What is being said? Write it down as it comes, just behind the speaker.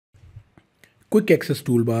Quick Access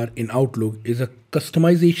Toolbar in Outlook is a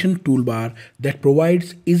customization toolbar that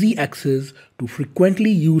provides easy access to frequently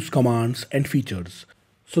used commands and features.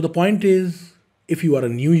 So the point is, if you are a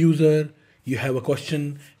new user, you have a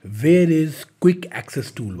question, where is Quick Access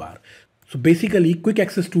Toolbar? So basically, Quick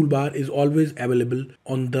Access Toolbar is always available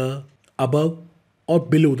on the above or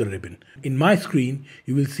below the ribbon. In my screen,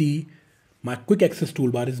 you will see my Quick Access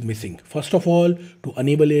Toolbar is missing. First of all, to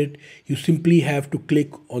enable it, you simply have to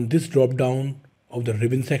click on this drop down of the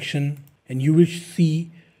ribbon section and you will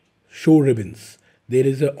see show ribbons. There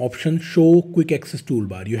is an option show Quick Access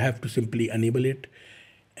Toolbar. You have to simply enable it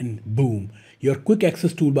and boom, your Quick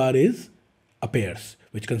Access Toolbar appears,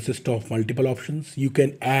 which consists of multiple options. You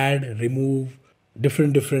can add, remove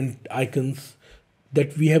different icons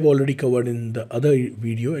that we have already covered in the other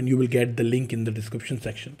video, and you will get the link in the description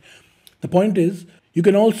section. The point is, you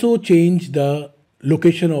can also change the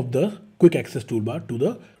location of the Quick Access Toolbar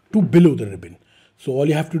to below the ribbon. So all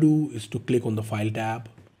you have to do is to click on the File tab,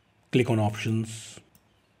 click on Options,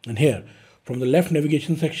 and here from the left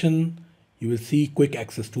navigation section, you will see Quick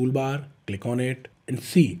Access Toolbar. Click on it and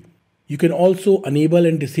see. You can also enable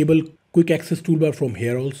and disable Quick Access Toolbar from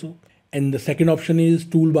here also. And the second option is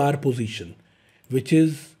Toolbar Position, which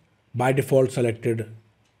is by default selected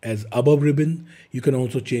as above ribbon. You can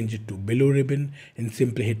also change it to below ribbon and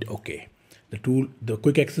simply hit OK. The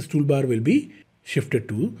Quick Access Toolbar will be shifted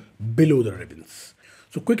to below the ribbons.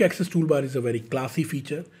 So Quick Access Toolbar is a very classy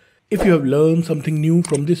feature. If you have learned something new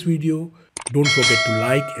from this video, don't forget to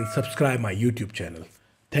like and subscribe my YouTube channel.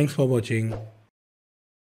 Thanks for watching.